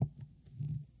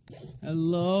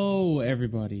Hello,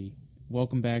 everybody.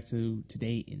 Welcome back to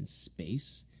Today in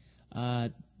Space.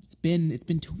 It's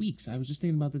been 2 weeks. I was just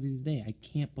thinking about it the other day. I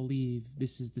can't believe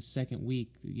this is the second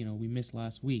week. We missed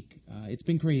last week. It's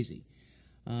been crazy.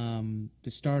 To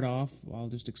start off, I'll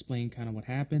just explain kind of what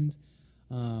happened.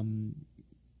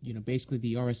 Basically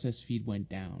the RSS feed went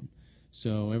down,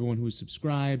 so everyone who was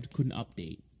subscribed couldn't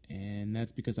update, and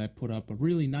that's because I put up a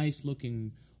really nice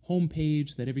looking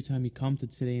homepage that every time you come to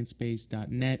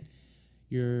todayinspace.net,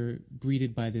 you're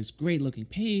greeted by this great looking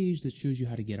page that shows you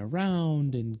how to get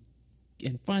around and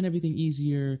find everything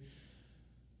easier.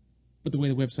 But the way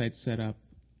the website's set up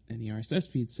and the RSS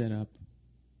feed's set up,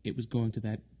 it was going to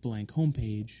that blank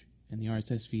homepage, and the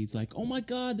RSS feed's like, oh my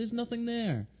god, there's nothing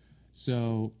there.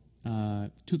 So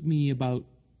it took me a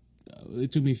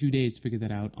few days to figure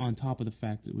that out, on top of the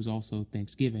fact that it was also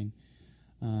Thanksgiving.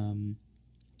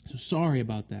 So sorry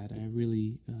about that. I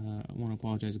really want to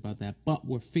apologize about that. But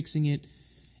we're fixing it,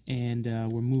 and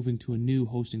we're moving to a new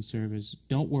hosting service.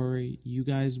 Don't worry. You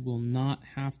guys will not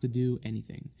have to do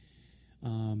anything.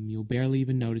 You'll barely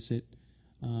even notice it.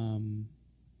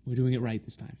 We're doing it right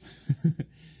this time.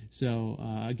 So,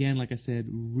 again, like I said,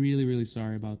 really, really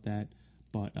sorry about that.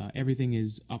 But everything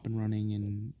is up and running,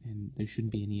 and there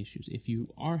shouldn't be any issues. If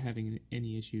you are having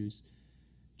any issues,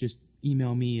 just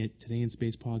email me at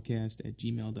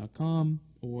todayinspacepodcast@gmail.com,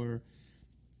 or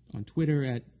on Twitter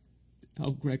at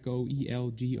elgreco,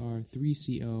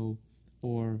 ELGR3CO,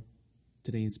 or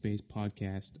Today in Space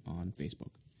Podcast on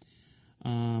Facebook.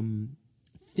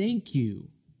 Thank you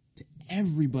to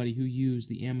everybody who used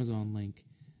the Amazon link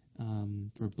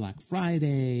for Black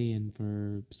Friday and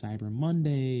for Cyber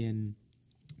Monday and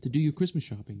to do your Christmas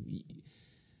shopping.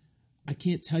 I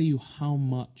can't tell you how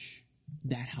much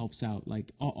that helps out.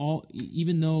 Like,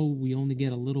 even though we only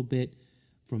get a little bit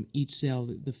from each sale,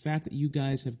 the fact that you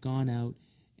guys have gone out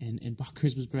and bought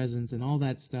Christmas presents and all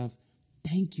that stuff,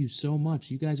 thank you so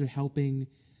much. You guys are helping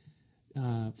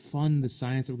fund the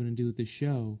science that we're going to do with this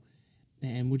show,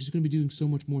 and we're just going to be doing so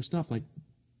much more stuff. Like,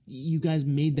 you guys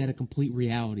made that a complete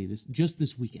reality just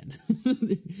this weekend.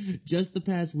 Just the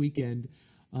past weekend.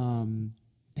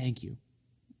 Thank you.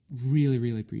 Really,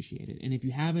 really appreciate it. And if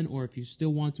you haven't, or if you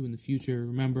still want to in the future,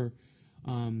 remember,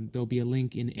 there'll be a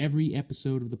link in every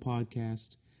episode of the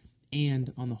podcast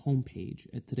and on the homepage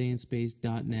at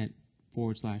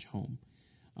todayinspace.net/home.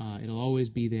 It'll always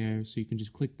be there, so you can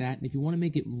just click that. And if you want to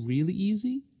make it really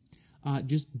easy,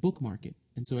 just bookmark it.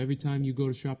 And so every time you go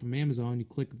to shop from Amazon, you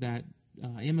click that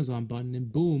Amazon button, and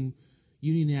boom,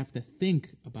 you don't even have to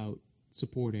think about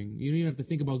supporting. You don't even have to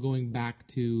think about going back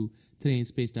to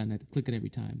todayinspace.net to click it every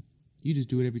time. You just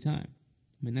do it every time.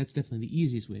 I mean, that's definitely the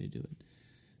easiest way to do it.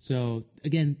 So,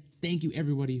 again, thank you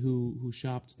everybody who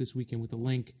shopped this weekend with the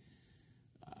link.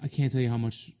 I can't tell you how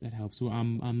much that helps. So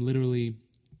I'm literally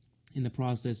in the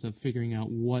process of figuring out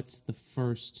what's the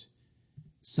first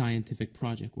scientific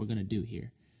project we're going to do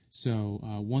here. So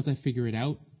once I figure it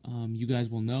out, you guys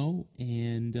will know,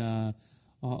 and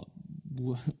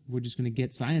we're just going to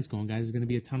get science going, guys. It's going to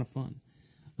be a ton of fun.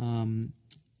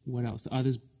 What else?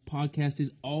 This podcast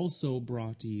is also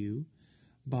brought to you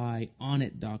by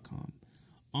Onnit.com.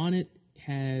 Onnit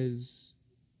has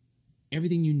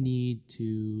everything you need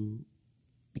to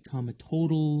become a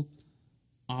total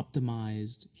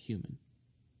optimized human.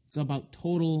 It's about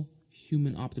total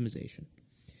human optimization.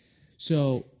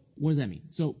 So what does that mean?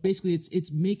 So basically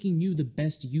it's making you the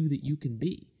best you that you can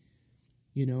be.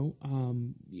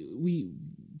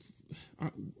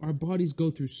 Our bodies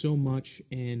go through so much,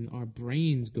 and our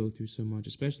brains go through so much,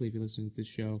 especially if you're listening to this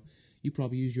show. You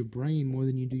probably use your brain more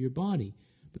than you do your body.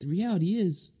 But the reality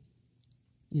is,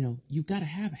 you've got to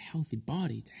have a healthy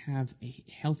body to have a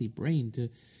healthy brain, to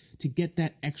get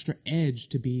that extra edge,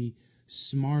 to be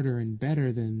smarter and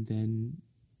better than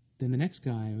the next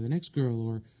guy or the next girl,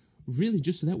 or really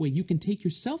just so that way you can take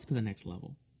yourself to the next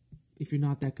level. If you're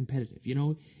not that competitive,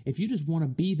 if you just want to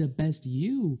be the best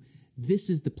you, this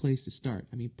is the place to start.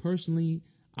 I mean, personally,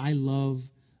 I love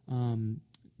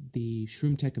the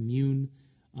Shroom Tech Immune.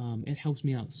 It helps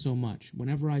me out so much.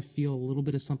 Whenever I feel a little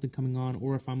bit of something coming on,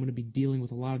 or if I'm going to be dealing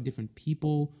with a lot of different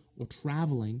people or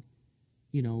traveling,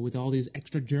 with all these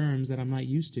extra germs that I'm not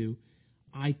used to,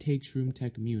 I take Shroom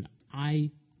Tech Immune. I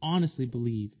honestly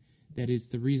believe that it's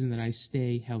the reason that I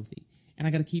stay healthy. And I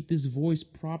got to keep this voice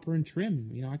proper and trim.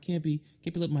 I can't be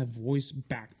letting my voice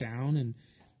back down and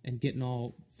getting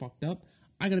all fucked up.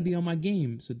 I got to be on my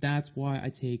game. So that's why I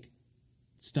take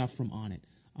stuff from Onnit.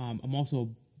 I'm also a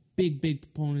big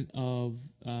proponent of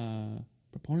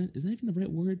proponent. Is that even the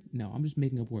right word? No, I'm just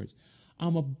making up words.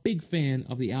 I'm a big fan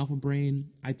of the Alpha Brain.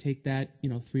 I take that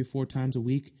 3 or 4 times a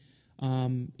week.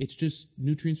 It's just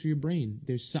nutrients for your brain.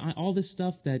 There's all this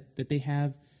stuff that they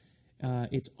have.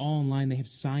 It's all online. They have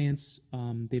science.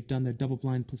 They've done their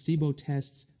double-blind placebo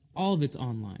tests. All of it's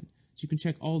online. So you can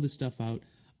check all this stuff out.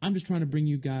 I'm just trying to bring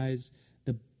you guys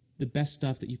the best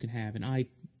stuff that you can have. And I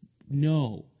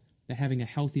know that having a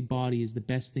healthy body is the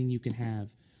best thing you can have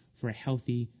for a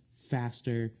healthy,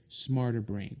 faster, smarter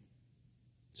brain.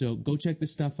 So go check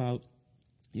this stuff out.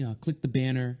 Click the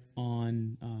banner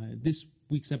on this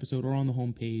week's episode or on the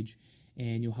homepage,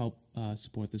 and you'll help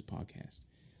support this podcast.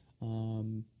 I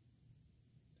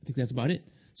think that's about it.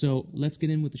 So let's get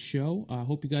in with the show. I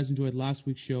hope you guys enjoyed last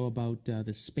week's show about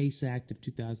the Space Act of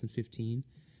 2015.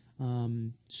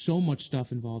 So much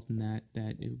stuff involved in that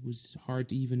it was hard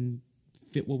to even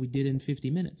fit what we did in 50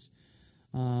 minutes.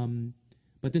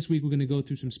 But this week we're going to go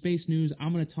through some space news.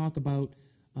 I'm going to talk about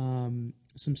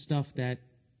some stuff that,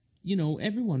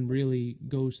 everyone really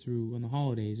goes through on the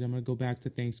holidays. I'm going to go back to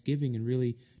Thanksgiving and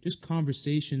really just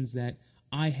conversations that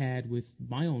I had with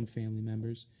my own family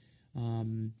members,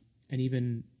 and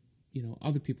even,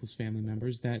 other people's family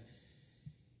members that,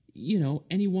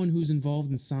 anyone who's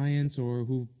involved in science or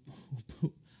who,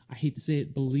 I hate to say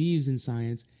it, believes in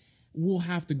science will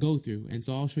have to go through. And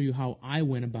so I'll show you how I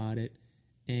went about it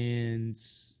and,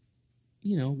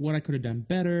 what I could have done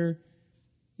better,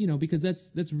 because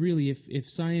that's really, if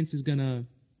science is going to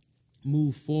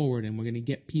move forward and we're going to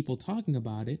get people talking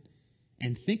about it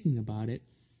and thinking about it,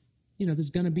 there's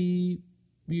going to be,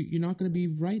 you're not going to be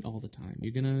right all the time.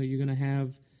 You're going to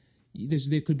have,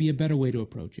 there could be a better way to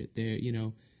approach it.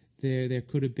 There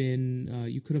could have been,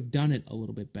 you could have done it a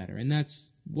little bit better. And that's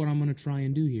what I'm going to try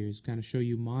and do here, is kind of show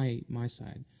you my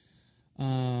side.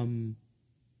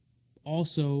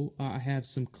 Also, I have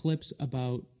some clips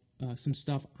about some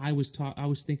stuff I was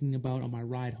thinking about on my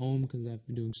ride home, because I've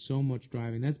been doing so much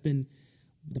driving. That's been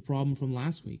the problem from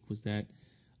last week, was that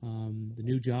the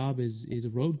new job is a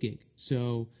road gig.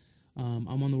 So I'm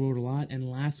on the road a lot, and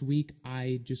last week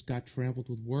I just got trampled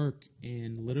with work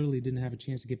and literally didn't have a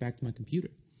chance to get back to my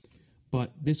computer.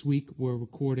 But this week we're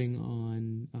recording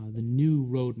on the new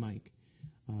Rode mic.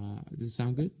 Does it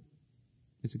sound good?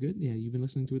 Is it good? Yeah, you've been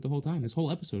listening to it the whole time. This whole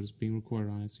episode is being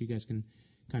recorded on it, so you guys can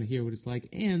kind of hear what it's like,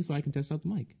 and so I can test out the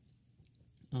mic.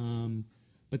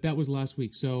 But that was last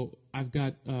week. So I've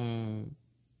got a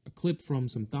clip from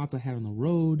some thoughts I had on the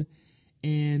road,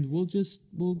 and we'll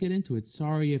get into it.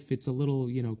 Sorry if it's a little,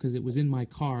 because it was in my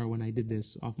car when I did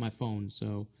this off my phone.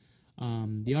 So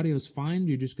the audio is fine.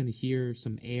 You're just going to hear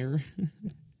some air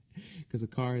because the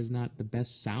car is not the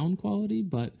best sound quality.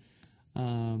 But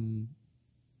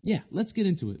yeah, let's get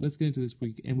into it. Let's get into this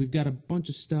week. And we've got a bunch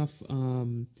of stuff.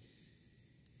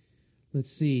 Let's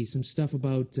see, some stuff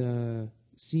about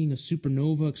seeing a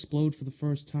supernova explode for the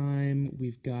first time.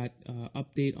 We've got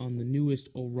update on the newest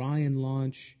Orion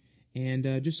launch, and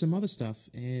just some other stuff.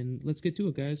 And let's get to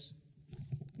it, guys.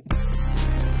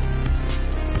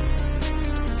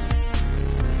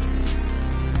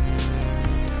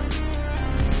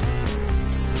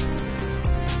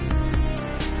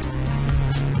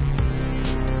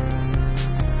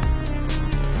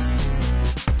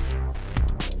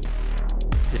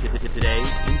 Today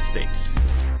in space.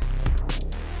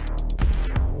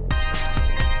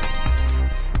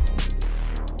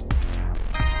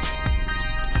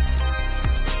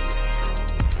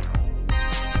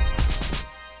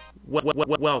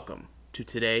 Welcome to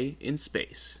Today in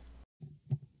Space.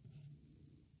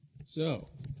 So,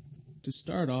 to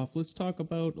start off, let's talk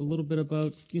about a little bit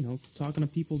about, talking to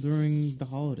people during the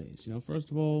holidays.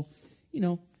 First of all,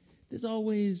 there's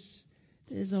always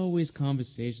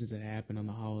conversations that happen on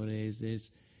the holidays.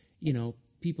 There's,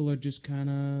 people are just kind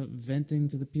of venting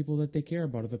to the people that they care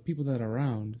about, or the people that are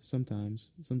around. Sometimes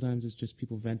it's just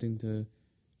people venting to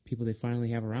people they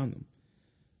finally have around them.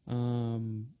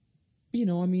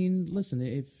 Listen,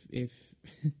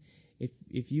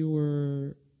 if you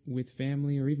were with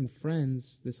family or even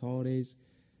friends this holidays,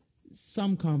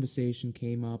 some conversation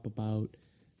came up about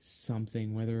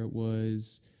something, whether it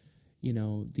was,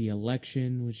 the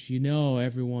election, which,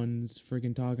 everyone's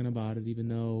freaking talking about it, even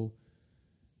though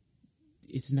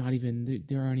it's not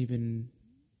even,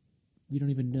 we don't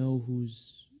even know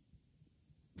who's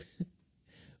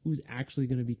actually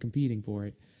going to be competing for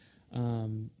it. What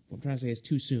I'm trying to say is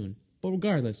too soon. But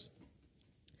regardless,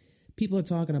 people are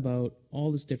talking about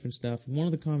all this different stuff. One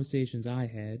of the conversations I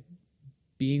had,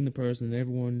 being the person that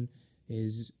everyone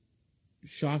is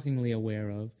shockingly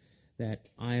aware of, that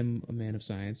I'm a man of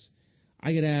science,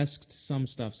 I get asked some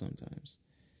stuff sometimes.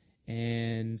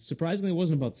 And surprisingly, it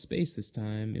wasn't about space this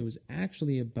time. It was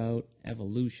actually about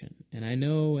evolution. And I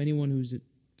know anyone who's a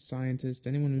scientist,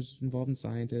 anyone who's involved in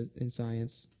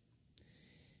science,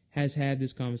 has had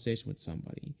this conversation with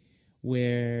somebody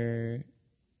where,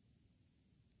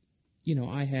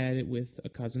 I had it with a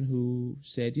cousin who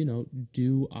said,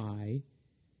 do I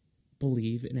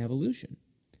believe in evolution?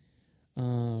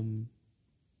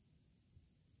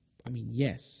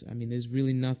 Yes. There's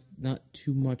really not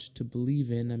too much to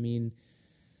believe in.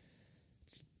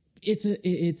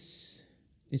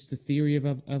 It's the theory of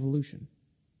evolution,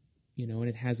 and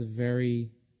it has a very,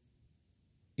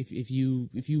 if you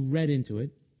read into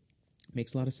it, it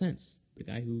makes a lot of sense. The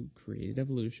guy who created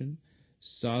evolution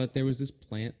saw that there was this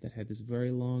plant that had this very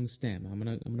long stem. I'm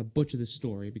gonna butcher this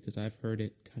story because I've heard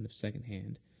it kind of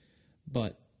secondhand,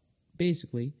 but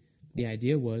basically the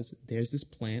idea was there's this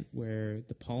plant where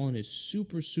the pollen is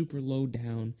super, super low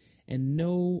down, and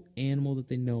no animal that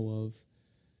they know of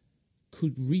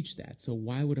could reach that. So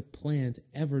why would a plant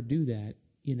ever do that,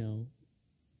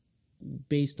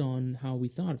 based on how we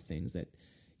thought of things, that,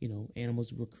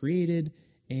 animals were created,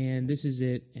 and this is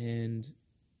it, and,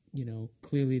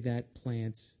 clearly that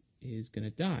plant is going to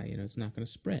die, it's not going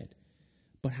to spread.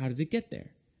 But how did it get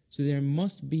there? So there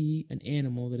must be an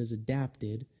animal that is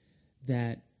adapted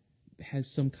that has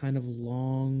some kind of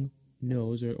long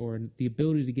nose or the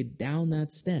ability to get down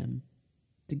that stem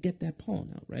to get that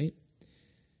pollen out, right?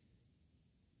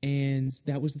 And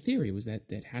that was the theory, was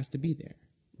that has to be there,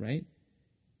 right?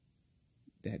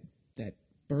 That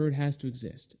bird has to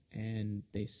exist. And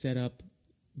they set up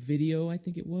video, I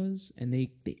think it was, and they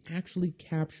actually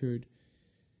captured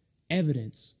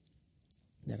evidence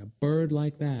that a bird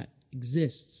like that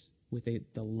exists with the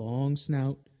long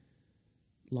snout,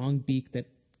 long beak that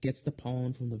gets the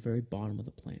pollen from the very bottom of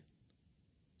the plant.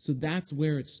 So that's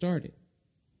where it started.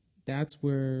 That's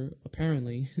where,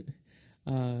 apparently,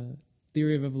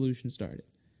 theory of evolution started.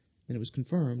 And it was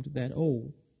confirmed that,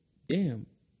 oh, damn,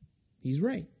 he's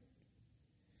right.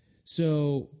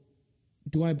 So,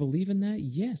 do I believe in that?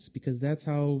 Yes, because that's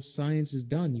how science is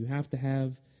done. You have to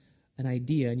have an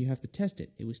idea and you have to test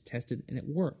it. It was tested and it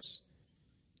works.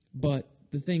 But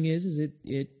the thing is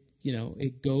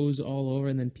it goes all over,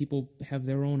 and then people have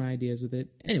their own ideas with it.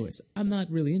 Anyways, I'm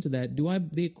not really into that.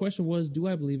 The question was, do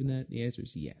I believe in that? The answer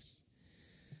is yes.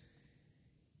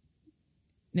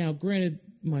 Now, granted,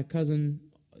 my cousin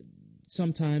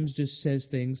sometimes just says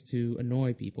things to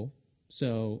annoy people.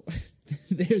 So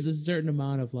there's a certain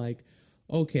amount of like,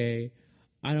 okay,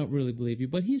 I don't really believe you.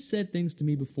 But he's said things to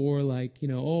me before like,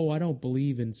 oh, I don't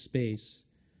believe in space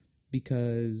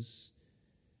because,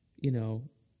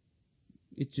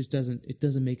 it just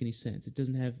doesn't make any sense. It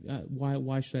doesn't have,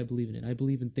 why should I believe in it? I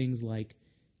believe in things like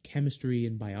chemistry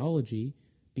and biology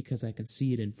because I can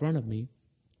see it in front of me,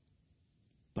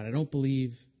 but I don't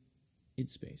believe in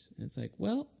space. And it's like,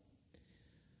 well,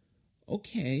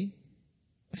 okay.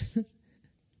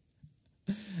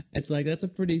 It's like, that's a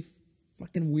pretty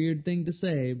fucking weird thing to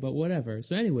say, but whatever.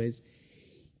 So anyways,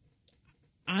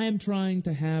 I am trying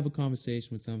to have a conversation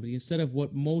with somebody instead of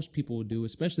what most people would do,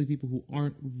 especially people who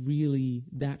aren't really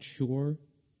that sure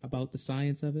about the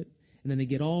science of it, and then they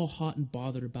get all hot and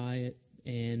bothered by it,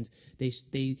 and they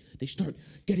start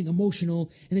getting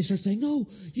emotional, and they start saying, no,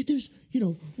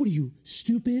 what are you,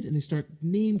 stupid? And they start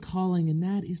name calling, and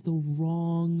that is the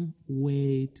wrong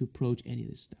way to approach any of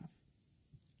this stuff.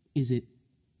 Is it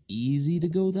easy to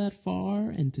go that far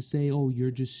and to say, oh,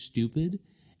 you're just stupid,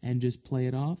 and just play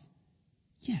it off?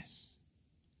 Yes.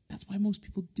 That's why most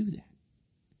people do that.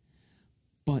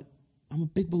 But I'm a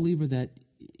big believer that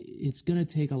it's going to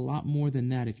take a lot more than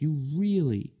that. If you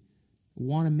really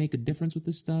want to make a difference with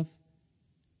this stuff,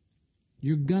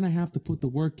 you're going to have to put the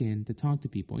work in to talk to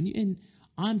people. And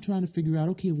I'm trying to figure out,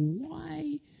 okay,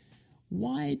 why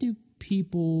do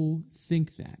people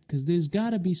think that? Because there's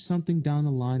got to be something down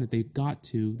the line that they got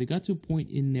to a point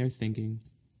in their thinking,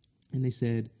 and they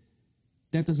said,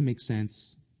 that doesn't make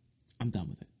sense. I'm done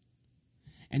with it.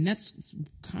 And that's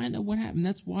kind of what happened.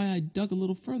 That's why I dug a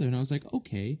little further, and I was like,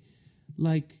 okay,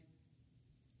 like,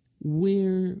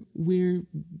 where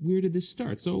did this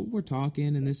start? So we're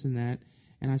talking and this and that,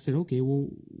 and I said, okay, well,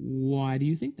 why do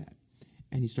you think that?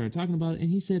 And he started talking about it,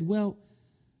 and he said, well,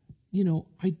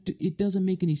 it doesn't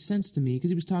make any sense to me,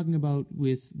 because he was talking about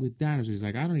with dinosaurs. He's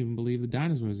like, I don't even believe the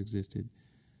dinosaurs existed.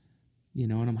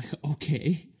 And I'm like,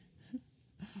 okay.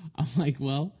 I'm like,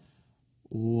 well,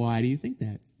 why do you think that?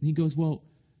 And he goes,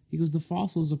 the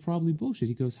fossils are probably bullshit.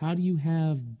 He goes, how do you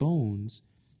have bones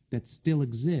that still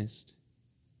exist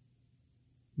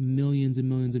millions and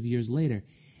millions of years later?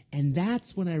 And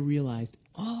that's when I realized,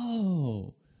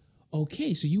 oh,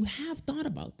 okay, so you have thought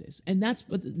about this. And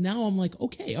now I'm like,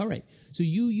 okay, all right. So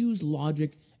you use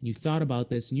logic, and you thought about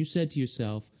this, and you said to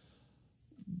yourself,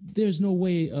 there's no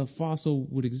way a fossil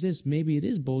would exist. Maybe it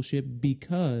is bullshit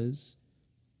because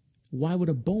Why would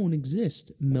a bone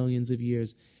exist millions of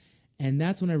years? And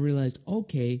that's when I realized,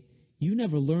 okay, you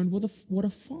never learned what a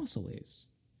fossil is.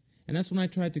 And that's when I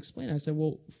tried to explain it. I said,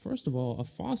 well, first of all, a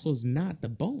fossil is not the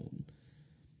bone.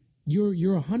 You're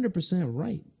 100%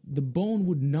 right. The bone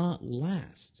would not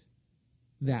last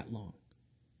that long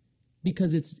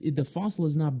because the fossil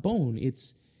is not bone.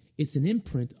 It's an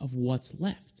imprint of what's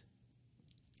left.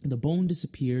 And the bone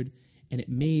disappeared, and it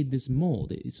made this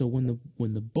mold. So when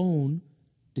the bone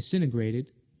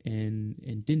disintegrated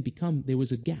and didn't become, there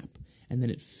was a gap, and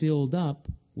then it filled up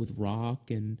with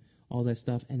rock and all that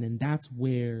stuff, and then that's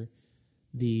where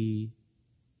the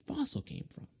fossil came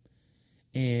from.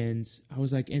 And I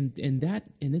was like, and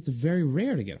it's very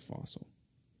rare to get a fossil,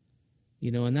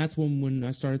 and that's when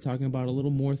I started talking about a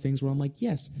little more things where I'm like,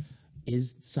 yes,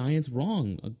 is science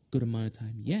wrong a good amount of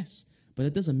time? Yes, but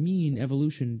that doesn't mean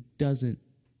evolution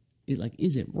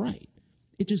isn't right.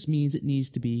 It just means it needs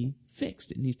to be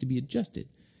fixed. It needs to be adjusted.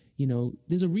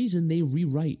 There's a reason they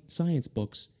rewrite science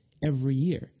books every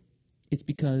year. It's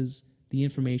because the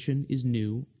information is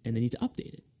new and they need to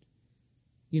update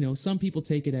it. Some people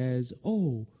take it as,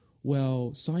 oh,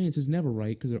 well, science is never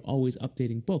right because they're always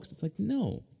updating books. It's like,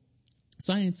 no,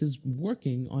 science is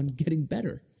working on getting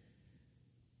better.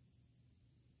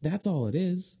 That's all it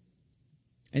is.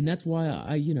 And that's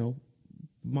why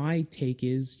my take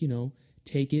is,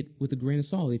 take it with a grain of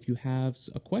salt. If you have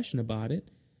a question about it,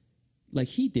 like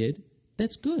he did,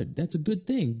 that's good. That's a good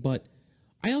thing. But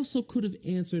I also could have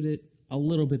answered it a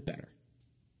little bit better.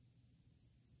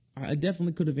 I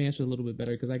definitely could have answered a little bit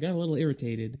better because I got a little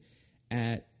irritated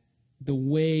at the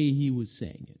way he was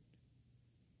saying it.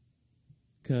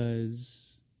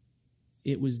 Because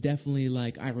it was definitely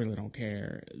like, I really don't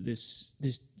care.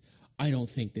 I don't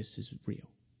think this is real.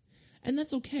 And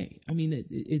that's okay. I mean,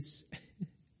 it's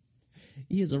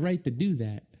he has a right to do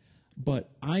that. But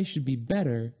I should be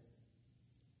better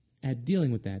at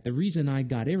dealing with that. The reason I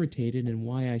got irritated and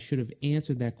why I should have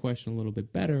answered that question a little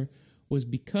bit better was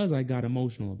because I got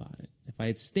emotional about it. If I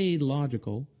had stayed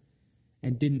logical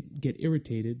and didn't get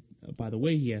irritated by the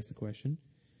way he asked the question,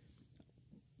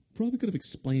 probably could have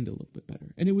explained it a little bit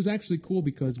better. And it was actually cool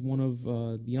because one of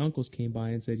the uncles came by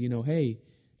and said, hey,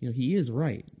 he is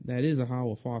right. That is how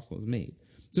a fossil is made.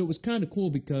 So it was kind of cool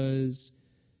because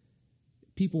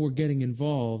people were getting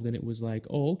involved and it was like,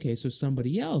 oh, okay, so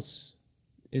somebody else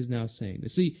is now saying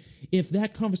this. See, if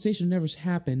that conversation never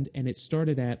happened and it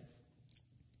started at,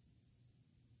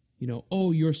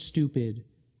 oh, you're stupid,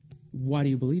 why do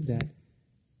you believe that?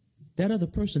 That other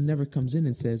person never comes in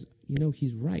and says,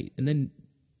 he's right. And then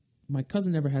my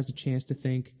cousin never has a chance to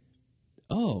think,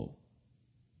 oh,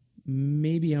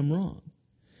 maybe I'm wrong.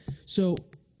 So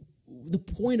the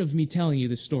point of me telling you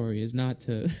this story is not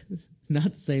to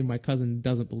say my cousin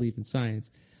doesn't believe in science.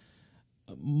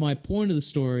 My point of the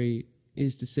story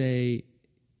is to say,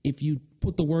 if you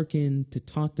put the work in to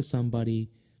talk to somebody,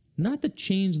 not to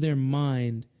change their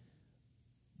mind,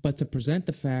 but to present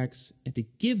the facts and to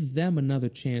give them another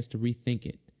chance to rethink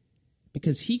it.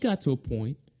 Because he got to a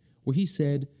point where he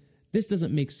said, this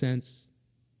doesn't make sense,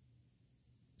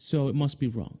 so it must be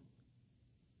wrong.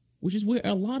 Which is where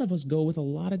a lot of us go with a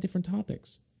lot of different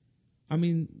topics. I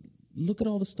mean, look at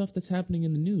all the stuff that's happening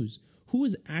in the news. Who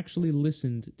has actually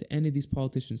listened to any of these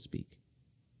politicians speak?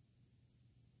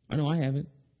 I know I haven't.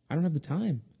 I don't have the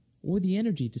time or the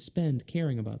energy to spend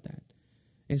caring about that.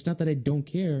 And it's not that I don't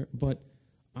care, but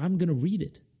I'm going to read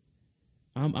it.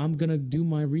 I'm going to do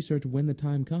my research when the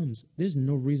time comes. There's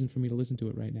no reason for me to listen to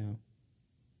it right now.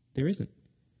 There isn't.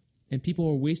 And people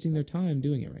are wasting their time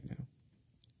doing it right now.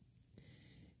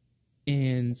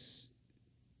 And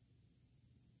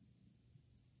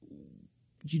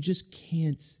you just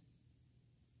can't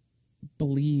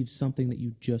believe something that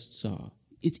you just saw.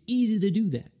 It's easy to do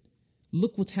that.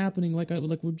 Look what's happening, like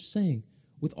we're just saying,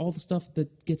 with all the stuff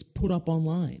that gets put up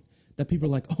online. That people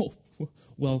are like, oh,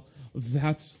 well,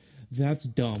 that's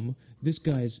dumb. This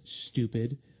guy's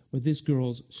stupid, or this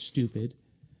girl's stupid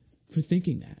for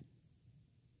thinking that.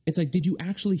 It's like, did you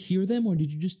actually hear them, or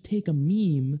did you just take a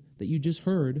meme that you just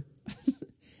heard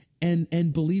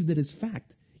and believe that it's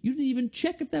fact? You didn't even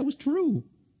check if that was true.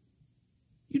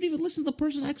 You didn't even listen to the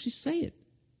person actually say it.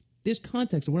 There's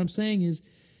context. And what I'm saying is,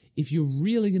 if you're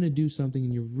really going to do something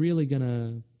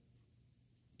and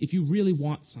if you really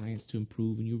want science to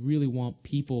improve and you really want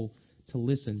people to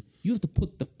listen, you have to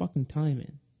put the fucking time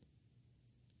in.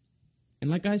 And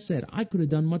like I said, I could have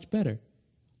done much better.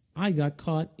 I got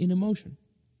caught in emotion.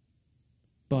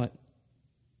 But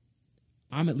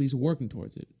I'm at least working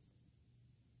towards it.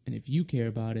 And if you care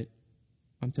about it,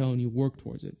 I'm telling you, work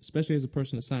towards it, especially as a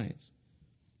person of science.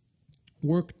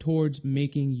 Work towards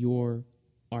making your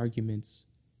arguments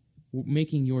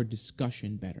making your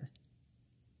discussion better.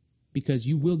 Because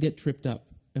you will get tripped up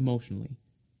emotionally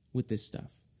with this stuff.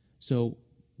 So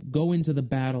go into the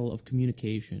battle of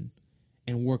communication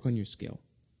and work on your skill.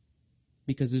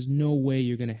 Because there's no way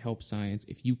you're going to help science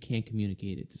if you can't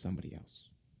communicate it to somebody else.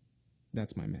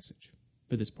 That's my message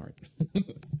for this part.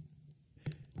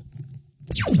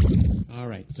 All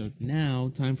right, so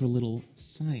now time for a little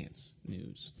science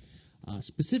news.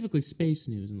 Specifically space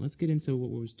news, and let's get into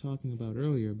what we were talking about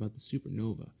earlier about the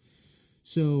supernova.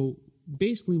 So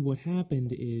basically what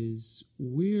happened is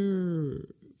we're,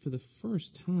 for the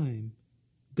first time,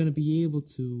 going to be able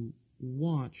to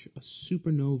watch a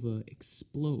supernova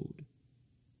explode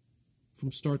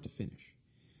from start to finish.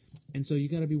 And so you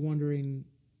got to be wondering,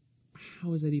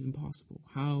 how is that even possible?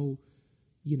 How,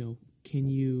 can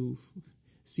you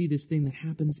see this thing that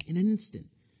happens in an instant?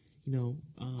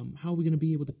 How are we going to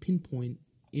be able to pinpoint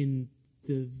in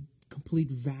the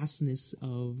complete vastness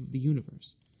of the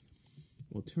universe?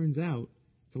 Well, it turns out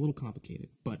it's a little complicated,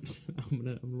 but I'm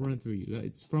gonna run it through you.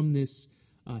 It's from this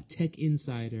Tech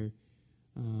Insider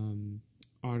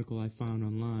article I found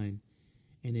online,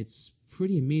 and it's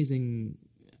pretty amazing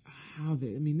how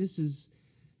this is,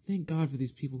 thank God for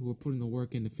these people who are putting the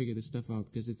work in to figure this stuff out,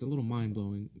 because it's a little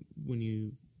mind-blowing when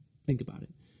you think about it.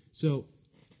 So,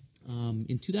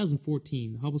 in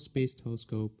 2014, the Hubble Space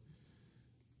Telescope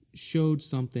showed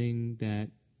something that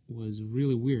was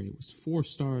really weird. It was 4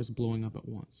 stars blowing up at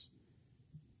once.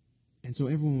 And so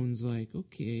everyone's like,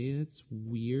 okay, that's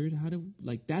weird.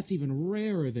 That's even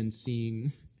rarer than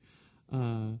seeing,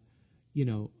 a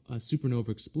supernova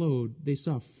explode. They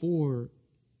saw 4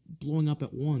 blowing up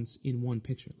at once in one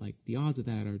picture. Like, the odds of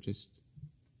that are just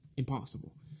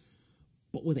impossible.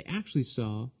 But what they actually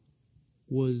saw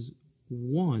was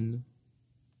 1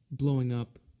 blowing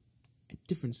up at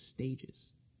different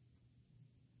stages.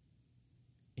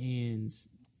 And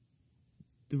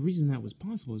the reason that was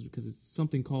possible is because it's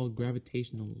something called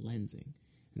gravitational lensing,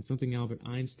 and something Albert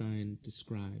Einstein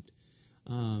described.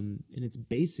 And it's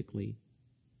basically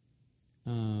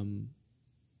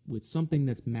with something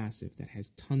that's massive, that has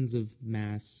tons of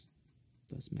mass,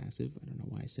 thus massive, I don't know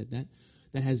why I said that,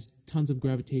 that has tons of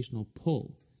gravitational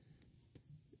pull.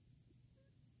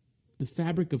 The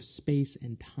fabric of space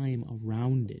and time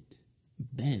around it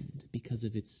bend because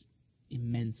of its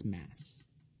immense mass.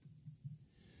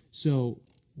 So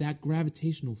that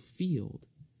gravitational field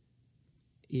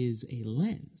is a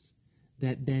lens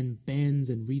that then bends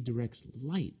and redirects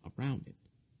light around it.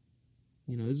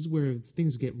 This is where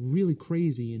things get really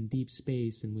crazy in deep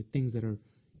space and with things that are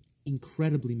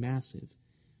incredibly massive,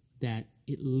 that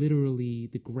it literally,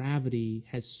 the gravity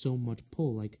has so much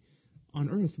pull. Like, on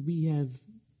Earth, we have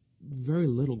very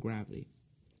little gravity.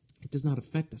 It does not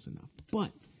affect us enough.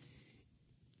 But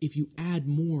if you add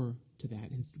more to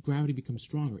that and gravity becomes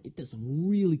stronger, it does some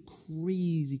really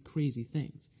crazy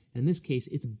things. And in this case,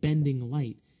 it's bending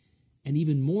light. And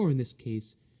even more in this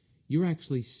case, you're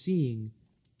actually seeing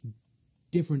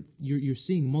you're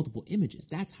seeing multiple images.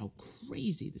 That's how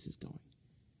crazy this is going.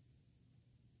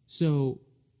 So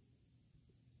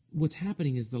what's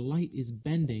happening is the light is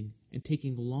bending and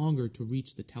taking longer to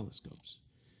reach the telescopes.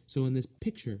 So in this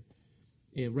picture,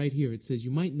 right here, it says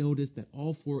you might notice that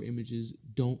all 4 images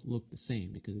don't look the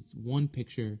same because it's one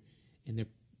picture and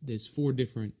there's 4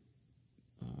 different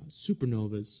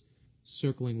supernovas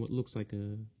circling what looks like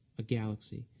a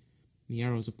galaxy. And the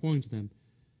arrows are pointing to them.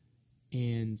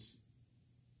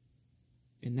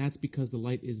 And that's because the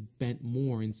light is bent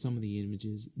more in some of the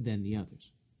images than the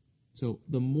others. So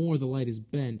the more the light is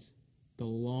bent, the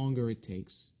longer it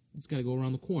takes. It's got to go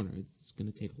around the corner. It's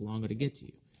going to take longer to get to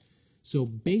you. So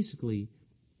basically,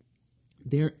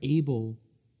 they're able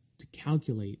to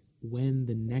calculate when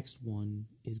the next one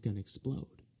is going to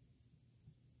explode.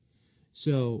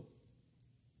 So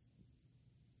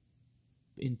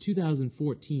in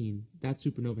 2014, that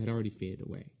supernova had already faded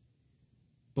away.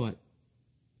 But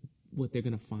what they're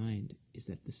going to find is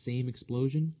that the same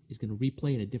explosion is going to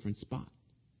replay at a different spot.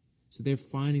 So they're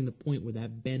finding the point where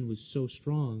that bend was so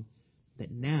strong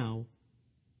that now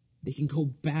they can go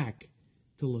back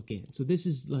to look in. So this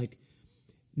is like,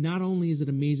 not only is it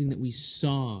amazing that we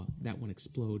saw that one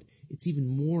explode, it's even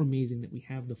more amazing that we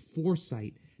have the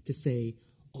foresight to say,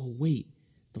 oh wait,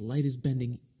 the light is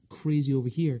bending crazy over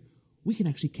here. We can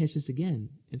actually catch this again.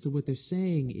 And so what they're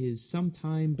saying is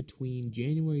sometime between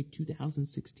January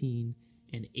 2016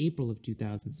 and April of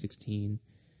 2016,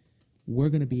 we're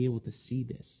going to be able to see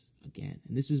this again.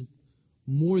 And this is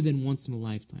more than once in a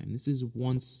lifetime. This is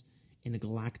once in a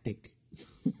galactic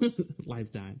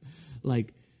lifetime.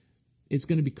 Like, it's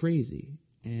going to be crazy.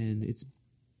 And it's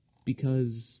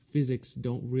because physics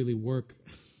don't really work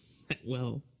that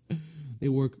well. They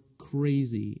work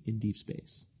crazy in deep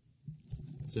space.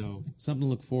 So something to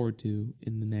look forward to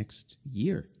in the next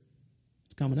year.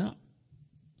 It's coming up.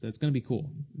 So it's going to be cool.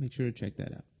 Make sure to check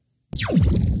that out.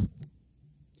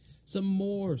 Some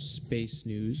more space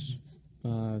news,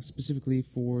 specifically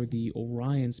for the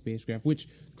Orion spacecraft, which,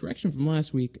 correction from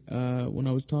last week, when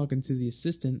I was talking to the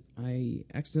assistant, I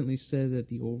accidentally said that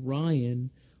the Orion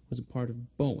was a part of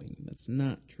Boeing. That's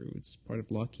not true. It's part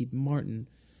of Lockheed Martin.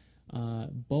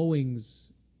 Boeing's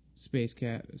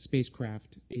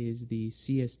spacecraft is the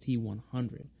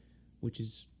CST-100, which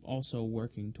is also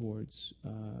working towards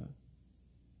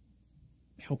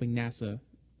helping NASA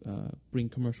bring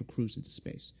commercial crews into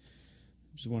space.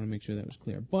 Just want to make sure that was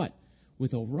clear. But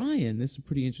with Orion, this is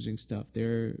pretty interesting stuff.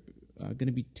 They're going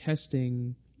to be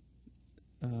testing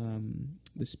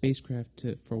the spacecraft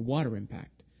for water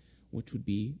impact, which would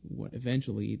be what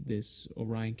eventually this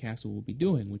Orion capsule will be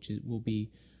doing, which will be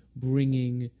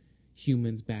bringing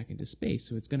humans back into space.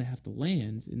 So it's going to have to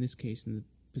land, in this case, in the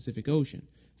Pacific Ocean.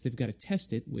 So they've got to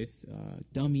test it with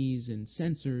dummies and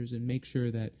sensors and make sure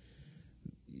that,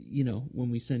 you know,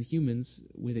 when we send humans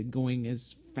with it going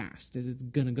as fast as it's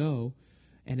going to go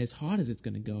and as hot as it's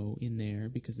going to go in there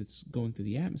because it's going through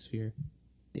the atmosphere,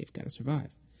 they've got to survive.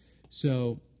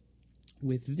 So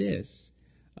with this,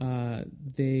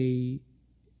 the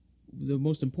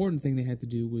most important thing they had to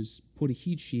do was put a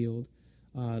heat shield,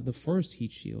 the first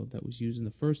heat shield that was used in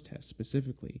the first test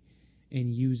specifically,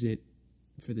 and use it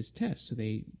for this test. So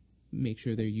they make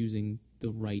sure they're using the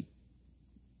right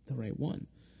one.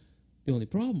 The only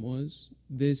problem was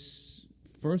this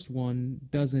first one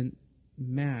doesn't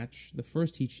match, the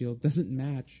first heat shield doesn't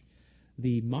match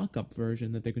the mock-up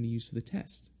version that they're going to use for the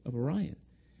test of Orion.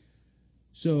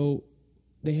 So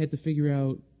they had to figure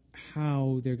out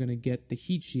how they're going to get the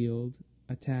heat shield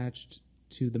attached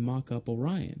to the mock-up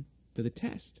Orion for the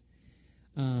test.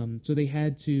 So they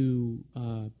had to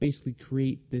basically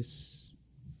create this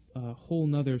whole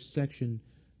nother section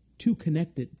to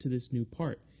connect it to this new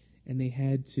part. And they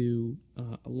had to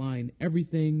align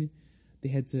everything. They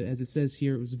had to, as it says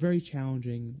here, it was very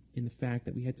challenging in the fact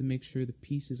that we had to make sure the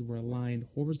pieces were aligned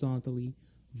horizontally,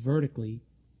 vertically,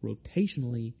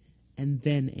 rotationally, and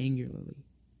then angularly,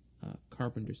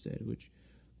 Carpenter said, which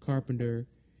Carpenter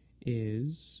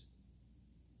is,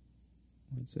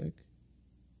 one sec,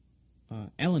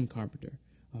 Ellen Carpenter,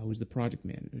 who's the project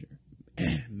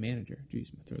manager.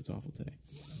 Jeez, my throat's awful today.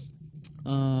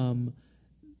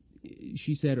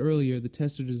 She said earlier, the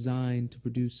tests are designed to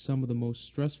produce some of the most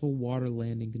stressful water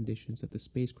landing conditions that the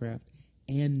spacecraft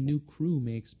and new crew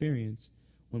may experience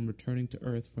when returning to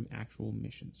Earth from actual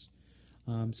missions.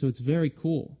 So it's very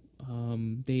cool.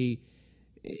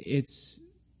 It's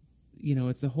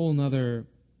a whole nother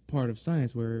part of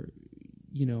science where,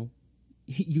 you know,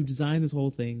 you design this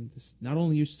whole thing. Not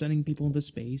only you're sending people into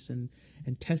space and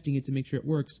testing it to make sure it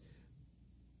works,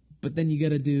 but then you got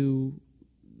to do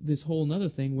this whole nother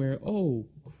thing where, oh,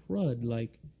 crud,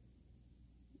 like,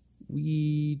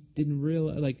 we didn't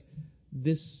realize, like,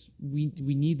 this, we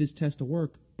need this test to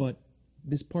work, but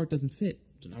this part doesn't fit.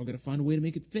 So now we've got to find a way to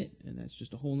make it fit, and that's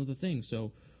just a whole other thing.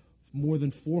 So more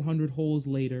than 400 holes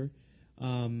later,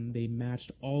 they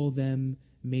matched all of them,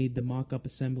 made the mock-up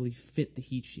assembly fit the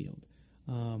heat shield.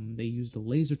 They used a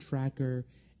laser tracker,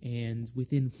 and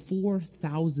within 4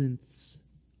 thousandths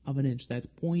of an inch, that's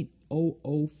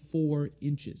 0.004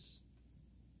 inches,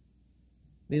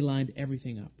 they lined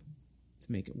everything up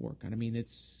to make it work. And I mean,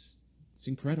 it's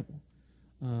incredible.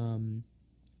 And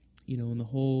the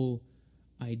whole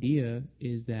idea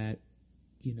is that,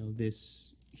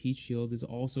 this heat shield is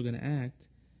also going to act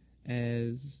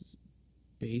as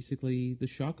basically the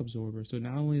shock absorber. So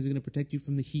not only is it going to protect you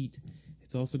from the heat,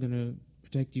 it's also going to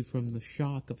protect you from the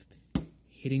shock of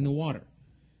hitting the water.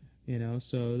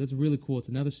 So that's really cool. It's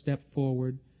another step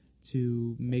forward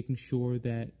to making sure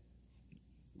that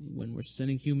when we're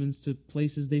sending humans to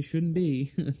places they shouldn't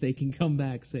be, they can come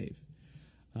back safe.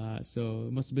 So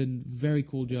it must have been a very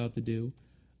cool job to do.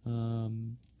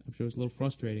 I'm sure it's a little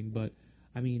frustrating, but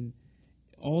I mean,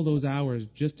 all those hours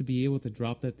just to be able to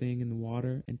drop that thing in the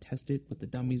water and test it with the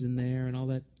dummies in there and all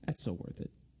that, that's so worth it.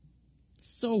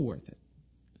 So worth it.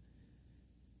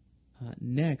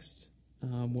 Next,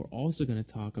 we're also going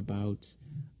to talk about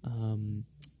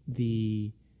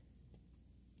the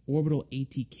orbital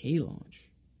ATK launch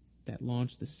that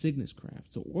launched the Cygnus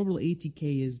craft. So orbital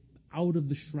ATK is out of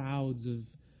the shrouds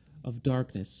of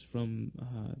darkness from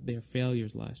their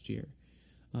failures last year.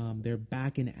 They're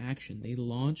back in action. They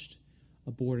launched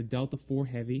aboard a Delta IV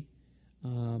Heavy,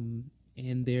 and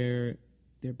they're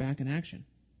back in action.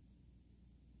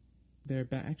 They're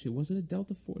back. Actually, was it a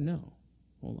Delta IV? No.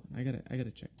 Hold on. I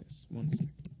gotta check this. One sec.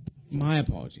 My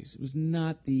apologies. It was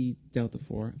not the Delta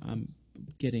 4. I'm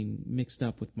getting mixed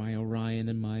up with my Orion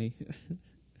and my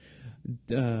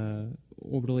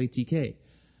Orbital ATK.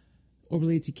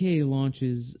 Orbital ATK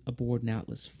launches aboard an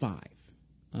Atlas V.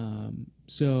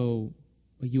 So,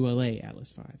 a ULA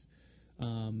Atlas V.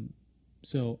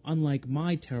 So, unlike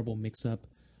my terrible mix-up,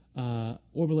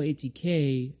 Orbital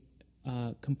ATK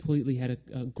completely had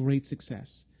a great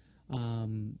success.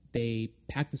 They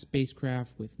packed the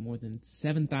spacecraft with more than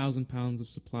 7,000 pounds of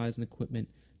supplies and equipment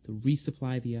to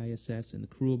resupply the ISS and the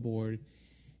crew aboard,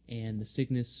 and the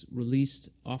Cygnus released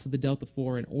off of the Delta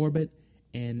IV in orbit,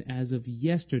 and as of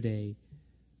yesterday,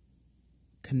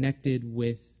 connected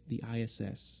with the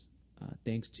ISS,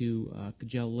 thanks to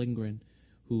Kjell Lindgren,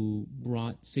 who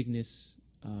brought Cygnus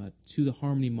to the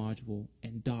Harmony module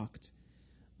and docked.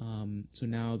 So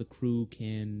now the crew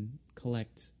can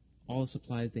collect all the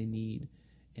supplies they need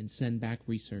and send back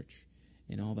research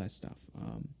and all that stuff.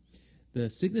 The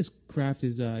Cygnus craft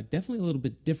is definitely a little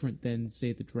bit different than,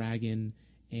 say, the Dragon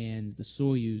and the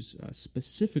Soyuz,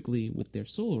 specifically with their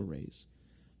solar arrays.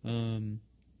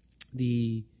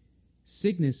 The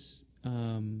Cygnus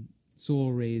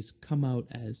solar arrays come out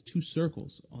as two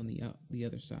circles on the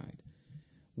other side,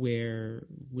 where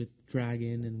with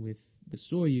Dragon and with the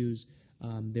Soyuz,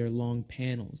 they're long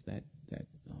panels that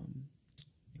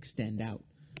extend out.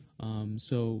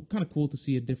 So kind of cool to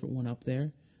see a different one up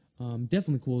there.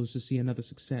 Definitely cool is to see another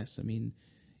success. I mean,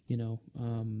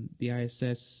 the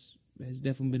ISS has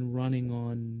definitely been running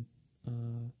on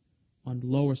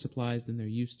lower supplies than they're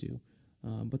used to.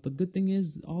 But the good thing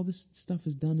is all this stuff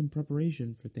is done in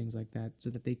preparation for things like that so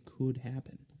that they could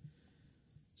happen.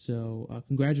 So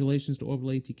congratulations to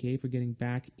Orbital ATK for getting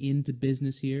back into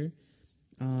business here.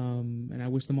 And I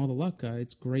wish them all the luck.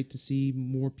 It's great to see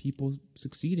more people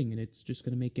succeeding, and it's just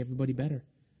going to make everybody better.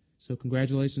 So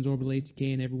congratulations, Orbital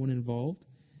ATK, and everyone involved.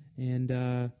 And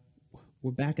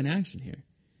we're back in action here.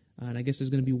 And I guess there's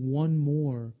going to be one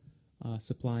more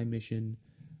supply mission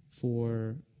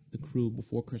for the crew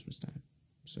before Christmas time.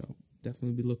 So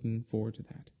definitely be looking forward to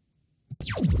that.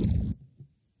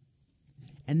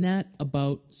 And that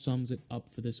about sums it up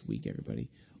for this week, everybody.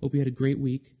 Hope you had a great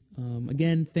week.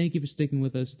 Again, thank you for sticking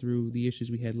with us through the issues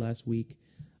we had last week.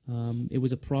 It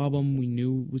was a problem we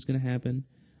knew was going to happen.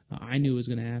 I knew it was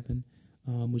going to happen.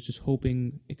 Was just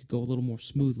hoping it could go a little more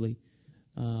smoothly.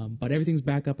 But everything's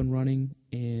back up and running,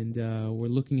 and we're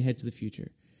looking ahead to the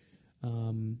future.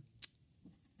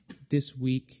 This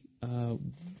week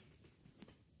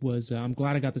was I'm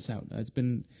glad I got this out. It's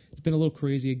been a little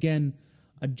crazy. Again,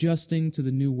 adjusting to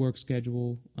the new work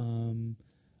schedule.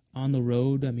 On the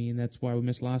road, I mean, that's why we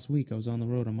missed last week. I was on the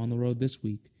road. I'm on the road this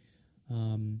week.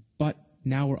 But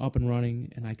now we're up and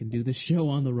running, and I can do this show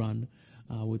on the run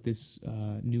with this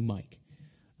new mic.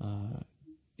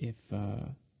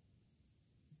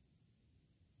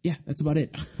 Yeah, that's about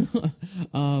it.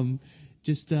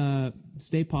 Just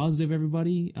stay positive,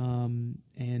 everybody, and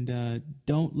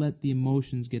don't let the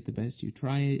emotions get the best of you.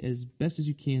 Try as best as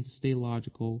you can to stay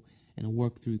logical and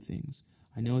work through things.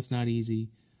 I know it's not easy,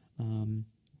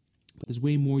 but there's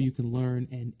way more you can learn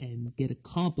and get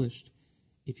accomplished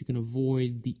if you can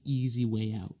avoid the easy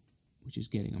way out, which is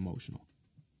getting emotional.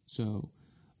 So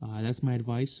that's my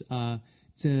advice. To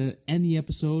end the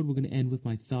episode, we're going to end with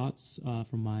my thoughts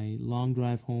from my long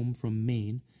drive home from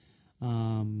Maine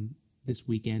this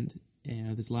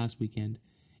last weekend.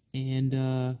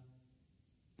 And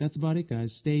that's about it,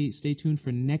 guys. Stay tuned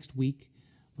for next week.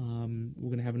 We're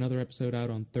going to have another episode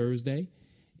out on Thursday.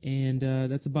 And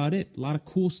that's about it. A lot of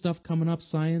cool stuff coming up,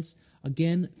 science.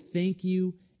 Again, thank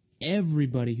you,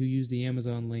 everybody who used the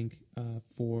Amazon link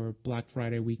for Black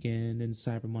Friday weekend and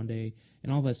Cyber Monday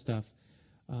and all that stuff.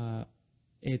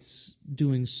 It's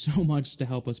doing so much to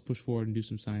help us push forward and do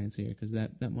some science here, because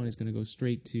that money is going to go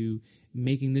straight to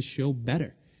making this show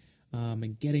better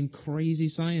and getting crazy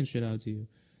science shit out to you.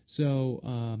 So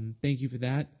thank you for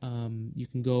that. You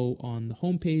can go on the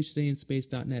homepage,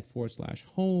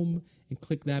 stayinspace.net/home, and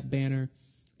click that banner,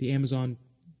 the Amazon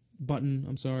button,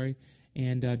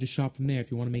 and just shop from there.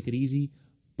 If you want to make it easy,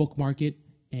 bookmark it,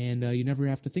 and you never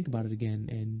have to think about it again,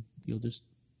 and you'll just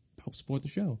help support the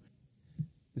show.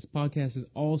 This podcast is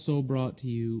also brought to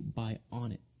you by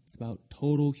Onnit. It's about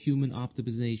total human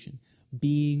optimization,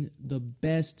 being the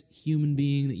best human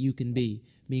being that you can be,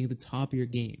 being at the top of your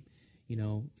game. You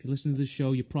know, if you listen to this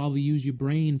show, you probably use your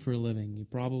brain for a living. You're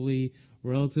probably a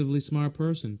relatively smart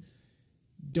person.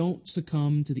 Don't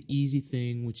succumb to the easy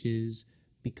thing, which is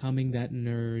becoming that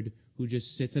nerd who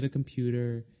just sits at a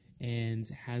computer and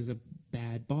has a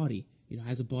bad body. You know,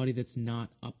 has a body that's not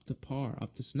up to par,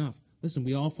 up to snuff. Listen,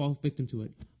 we all fall victim to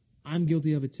it. I'm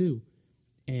guilty of it too.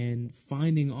 And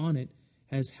finding Onnit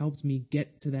has helped me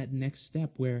get to that next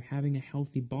step where having a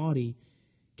healthy body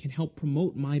can help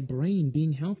promote my brain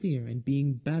being healthier and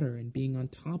being better and being on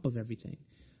top of everything.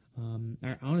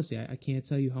 Honestly, I can't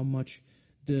tell you how much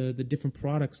the different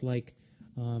products like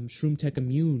ShroomTech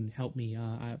Immune help me.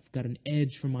 I've got an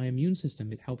edge for my immune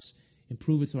system. It helps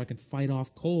improve it so I can fight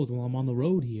off colds while I'm on the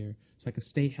road here, so I can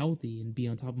stay healthy and be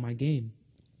on top of my game.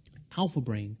 Alpha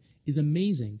Brain is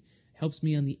amazing. Helps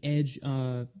me on the edge.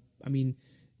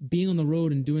 Being on the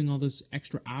road and doing all those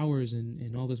extra hours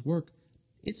and all this work,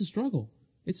 it's a struggle.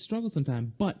 It's a struggle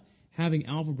sometimes, but having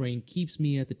Alpha Brain keeps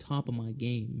me at the top of my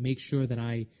game. Makes sure that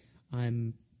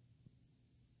I'm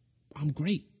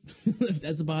great.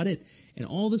 That's about it. And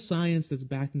all the science that's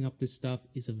backing up this stuff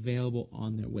is available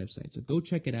on their website. So go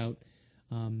check it out.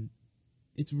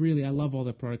 I love all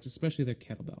their products, especially their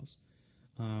kettlebells.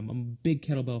 I'm a big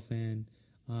kettlebell fan.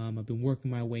 I've been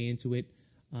working my way into it.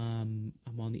 I'm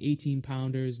on the 18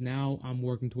 pounders. Now I'm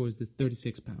working towards the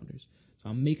 36 pounders. So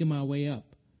I'm making my way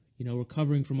up,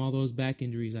 recovering from all those back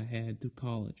injuries I had through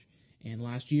college and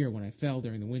last year when I fell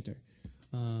during the winter.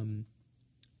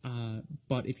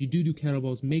 But if you do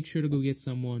kettlebells, make sure to go get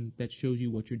someone that shows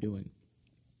you what you're doing.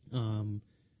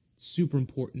 Super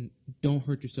important. Don't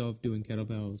hurt yourself doing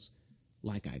kettlebells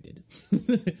like I did.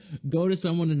 Go to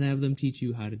someone and have them teach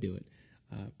you how to do it.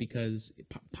 Because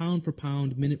pound for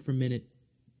pound, minute for minute,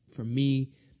 for me,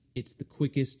 it's the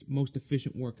quickest, most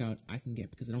efficient workout I can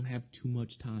get because I don't have too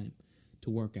much time to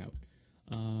work out.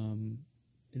 And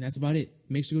that's about it.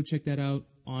 Make sure to go check that out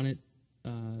on it.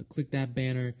 Click that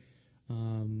banner.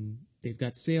 They've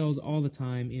got sales all the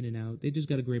time, in and out. They just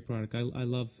got a great product. I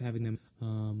love having them.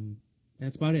 And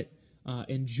that's about it.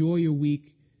 Enjoy your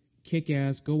week. Kick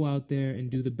ass. Go out there and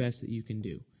do the best that you can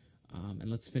do. And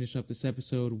let's finish up this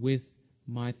episode with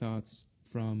my thoughts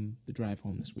from the drive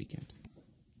home this weekend.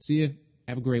 See ya.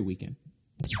 Have a great weekend.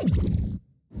 I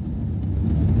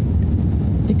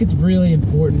think it's really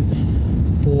important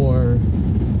for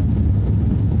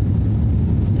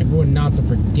everyone not to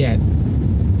forget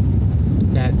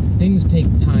that things take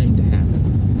time to happen.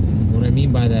 And what I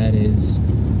mean by that is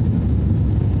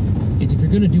if you're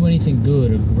going to do anything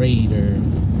good or great or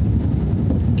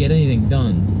get anything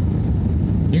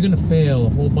done, you're going to fail a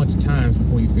whole bunch of times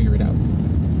before you figure it out.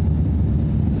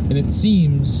 And it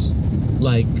seems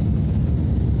like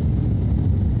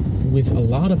with a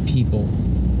lot of people,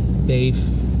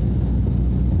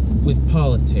 with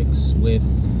politics, with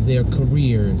their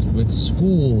careers, with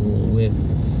school,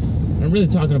 I'm really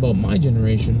talking about my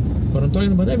generation, but I'm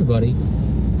talking about everybody.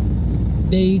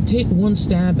 They take one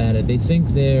stab at it. They think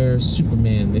they're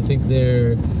Superman. They think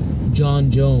they're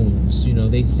John Jones.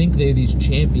 They think they're these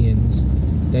champions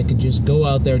that could just go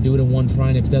out there, do it in one try,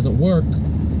 and if it doesn't work,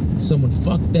 someone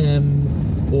fucked them,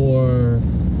 or,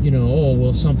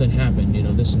 something happened,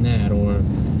 this and that, or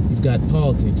you've got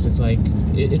politics. It's like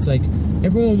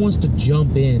everyone wants to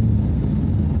jump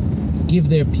in, give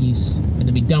their piece, and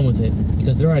then be done with it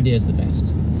because their idea is the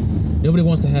best. Nobody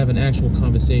wants to have an actual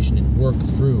conversation and work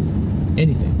through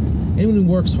anything. Anyone who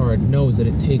works hard knows that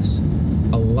it takes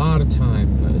a lot of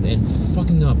time and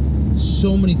fucking up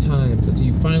so many times until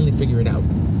you finally figure it out.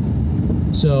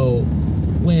 So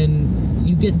when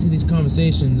you get into these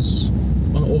conversations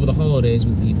over the holidays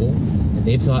with people, and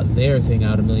they've thought their thing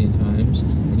out a million times,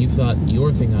 and you've thought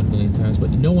your thing out a million times,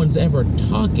 but no one's ever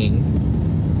talking,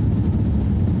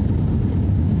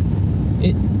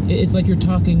 it's like you're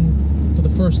talking for the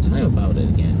first time about it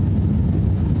again.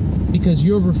 Because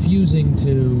you're refusing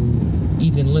to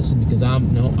even listen because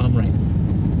I'm right.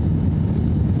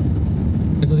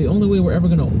 And so the only way we're ever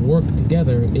going to work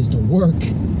together is to work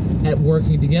at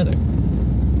working together.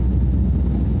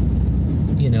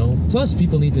 Plus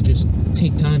people need to just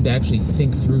take time to actually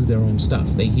think through their own stuff.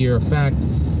 They hear a fact,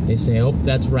 they say, oh,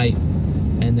 that's right,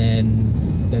 and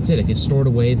then that's it. It gets stored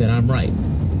away that I'm right.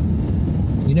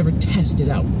 You never test it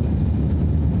out.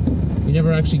 You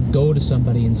never actually go to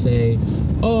somebody and say,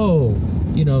 oh,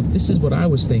 this is what I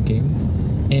was thinking,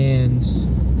 and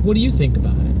what do you think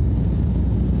about it?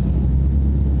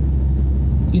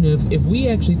 If we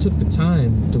actually took the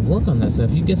time to work on that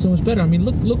stuff, you'd get so much better. I mean,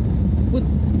 look,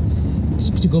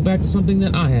 to go back to something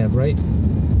that I have, right?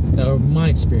 Or my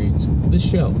experience, this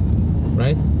show,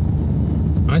 right?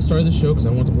 I started this show because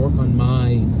I wanted to work on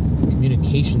my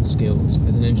communication skills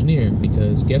as an engineer,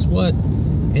 because guess what?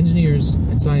 Engineers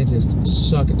and scientists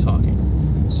suck at talking.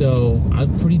 So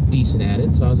I'm pretty decent at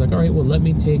it. So I was like, all right, well, let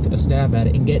me take a stab at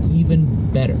it and get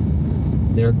even better.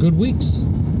 There are good weeks.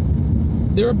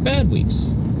 There are bad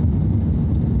weeks.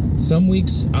 Some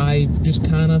weeks I just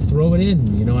kind of throw it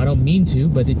in. I don't mean to,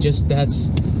 but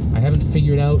I haven't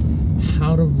figured out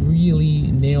how to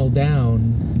really nail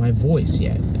down my voice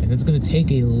yet, and it's going to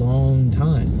take a long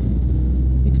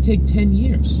time. It could take 10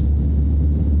 years.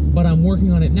 But I'm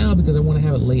working on it now because I want to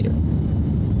have it later.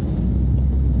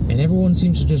 And everyone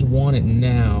seems to just want it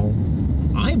now.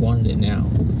 I wanted it now.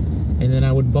 And then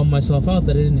I would bum myself out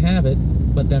that I didn't have it,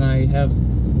 but then I have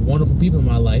wonderful people in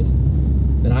my life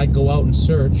that I go out and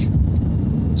search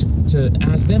to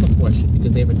ask them a question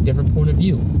because they have a different point of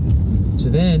view. So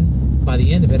then, by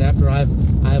the end of it, after I've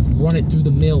run it through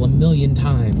the mill a million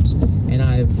times, and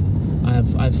I've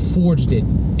forged it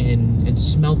and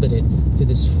smelted it to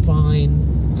this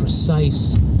fine,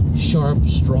 precise, sharp,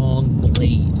 strong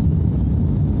blade,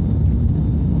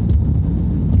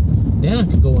 then I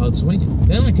can go out swinging.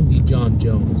 Then I can be John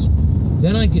Jones.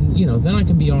 Then I can, then I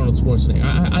can be Arnold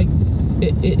Schwarzenegger.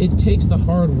 It takes the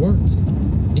hard work,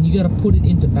 and you got to put it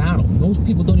into battle. Most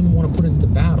people don't even want to put it into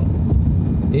battle.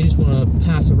 They just want to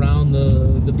pass around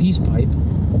the peace pipe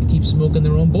and keep smoking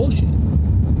their own bullshit.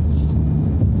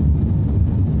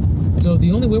 So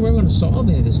the only way we're going to solve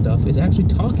any of this stuff is actually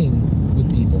talking with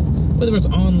people, whether it's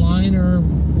online or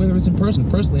whether it's in person.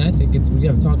 Personally, I think we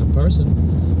got to talk in person.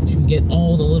 You can get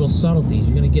all the little subtleties.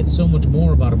 You're going to get so much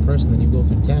more about a person than you will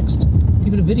through text,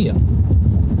 even a video.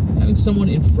 Having someone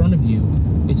in front of you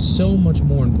is so much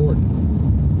more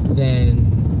important than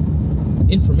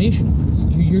information-wise.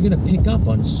 You're going to pick up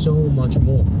on so much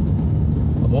more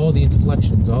of all the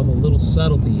inflections, all the little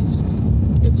subtleties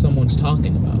that someone's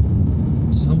talking about.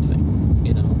 Something,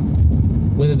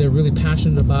 whether they're really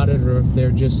passionate about it or if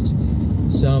they're just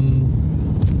some,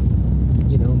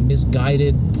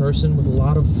 misguided person with a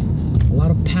lot of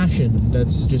passion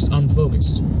that's just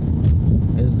unfocused.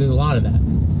 There's a lot of that.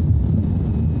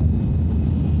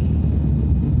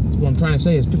 What I'm trying to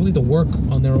say is people need to work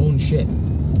on their own shit.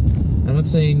 I'm not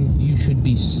saying you should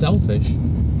be selfish,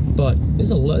 but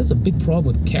there's a big problem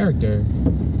with character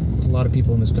with a lot of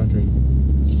people in this country.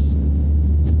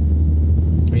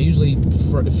 I usually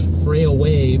fray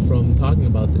away from talking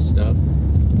about this stuff,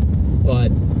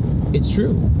 but it's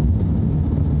true.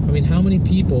 I mean, how many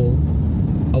people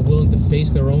are willing to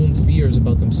face their own fears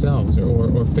about themselves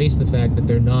or face the fact that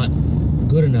they're not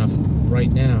good enough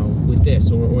right now with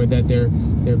this or that they're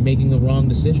making the wrong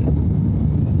decision?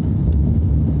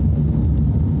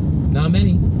 Not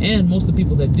many. And most of the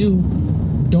people that do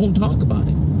don't talk about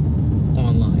it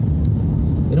online.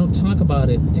 They don't talk about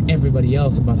it to everybody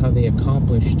else about how they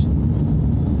accomplished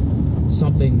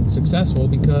something successful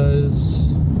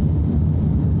because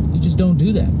you just don't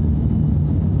do that.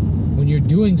 When you're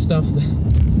doing stuff,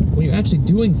 when you're actually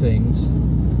doing things,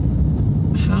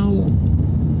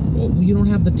 you don't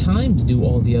have the time to do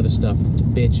all the other stuff, to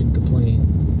bitch and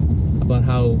complain about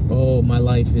how, my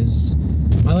life is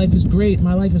great,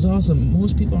 my life is awesome.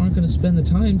 Most people aren't going to spend the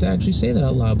time to actually say that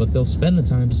out loud, but they'll spend the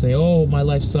time to say, my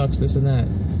life sucks, this and that.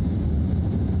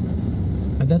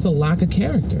 And that's a lack of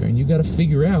character, and you got to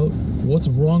figure out what's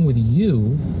wrong with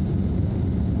you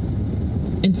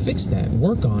and fix that,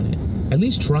 work on it. At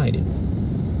least try to.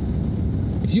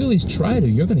 If you at least try to,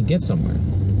 you're going to get somewhere.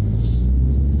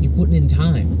 You're putting in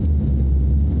time.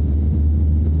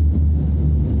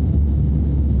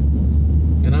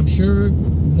 And I'm sure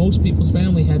most people's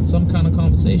family had some kind of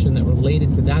conversation that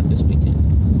related to that this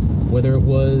weekend. Whether it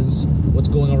was what's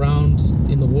going around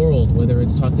in the world, whether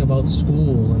it's talking about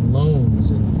school and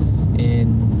loans and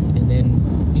then,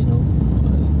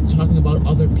 talking about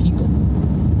other people.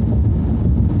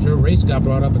 I'm sure race got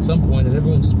brought up at some point at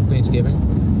everyone's Thanksgiving.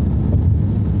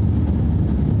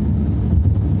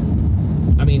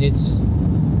 I mean,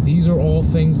 these are all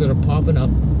things that are popping up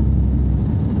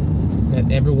that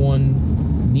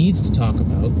everyone needs to talk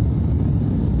about,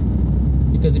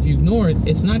 because if you ignore it,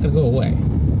 it's not going to go away.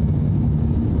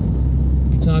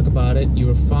 You talk about it, you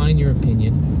refine your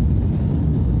opinion,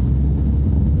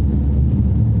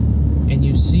 and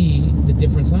you see the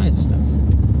different sides of stuff.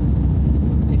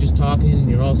 If you're just talking and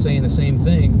you're all saying the same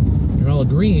thing, you're all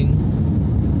agreeing,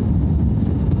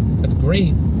 that's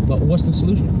great, but what's the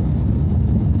solution?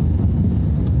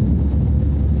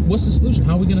 What's the solution?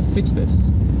 How are we going to fix this?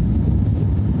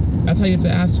 That's how you have to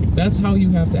ask. That's how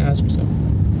you have to ask yourself.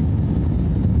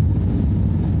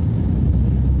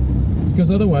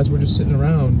 Because otherwise, we're just sitting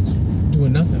around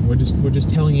doing nothing. We're just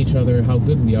telling each other how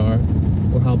good we are,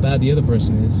 or how bad the other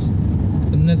person is,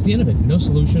 and that's the end of it. No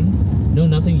solution, no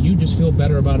nothing. You just feel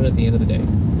better about it at the end of the day.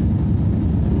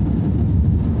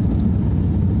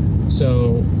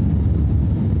 So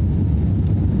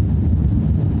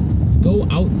go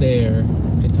out there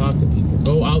and talk to people.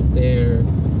 Go out there,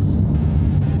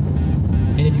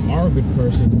 and if you are a good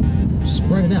person,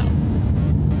 spread it out.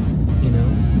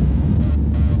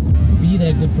 Be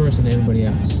that good person to everybody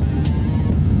else.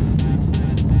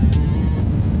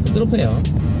 It'll pay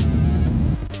off.